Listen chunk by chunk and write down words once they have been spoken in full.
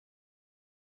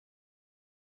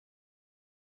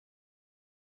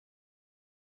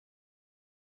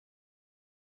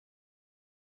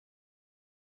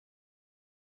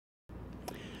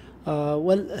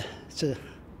Well, it's a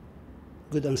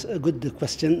a good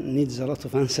question. Needs a lot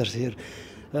of answers here.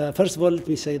 First of all, let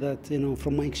me say that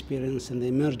from my experience in the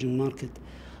emerging market,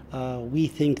 we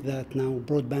think that now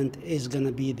broadband is going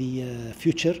to be the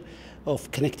future of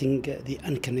connecting the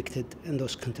unconnected in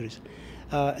those countries.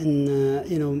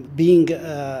 Being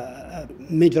a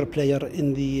major player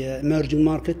in the emerging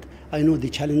market, I know the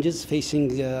challenges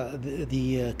facing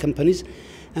the companies,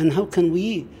 and how can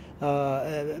we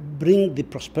bring the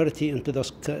prosperity into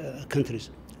those countries.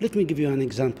 Let me give you an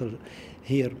example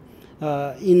here.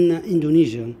 In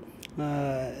Indonesia,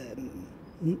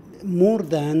 more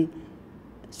than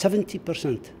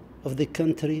 70% of the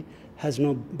country has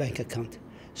no bank account.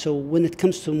 So when it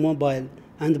comes to mobile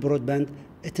and broadband,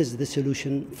 it is the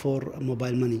solution for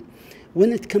mobile money.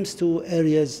 When it comes to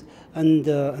areas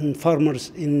and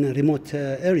farmers in remote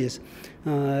areas,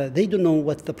 they don't know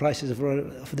what the prices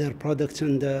of their products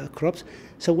and crops.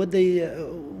 So what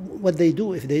they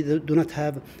do if they do not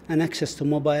have an access to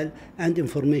mobile and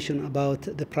information about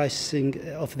the pricing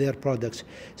of their products.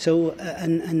 So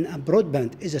and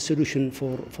broadband is a solution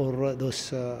for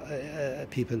those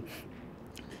people.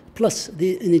 Plus,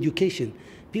 in education,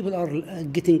 people are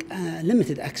getting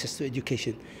limited access to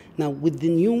education. Now, with the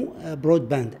new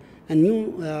broadband and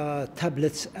new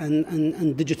tablets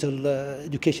and digital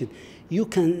education, you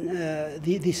can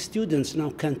the students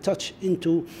now can touch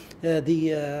into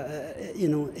the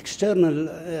external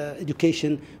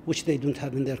education which they don't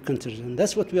have in their countries, and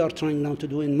that's what we are trying now to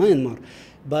do in Myanmar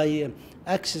by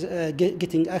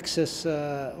getting access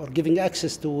or giving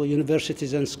access to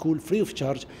universities and schools free of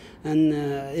charge, and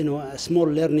small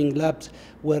learning labs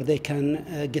where they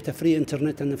can get a free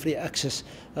internet and a free access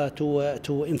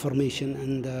to information,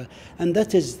 and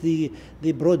that is the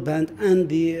broadband and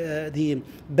the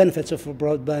benefits of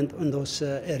broadband on those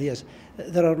areas.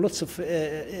 There are lots of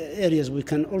areas we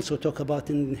can also talk about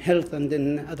in health and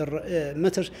in other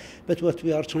matters, but what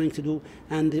we are trying to do,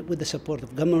 and with the support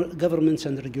of governments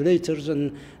and regulators,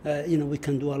 and we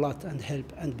can do a lot and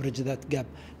help and bridge that gap.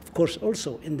 Of course,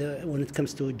 also when it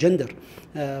comes to gender,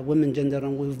 women gender,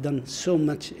 and we've done so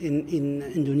much in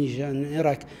Indonesia and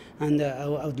Iraq, and I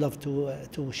would love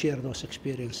to share those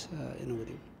experiences with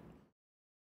you.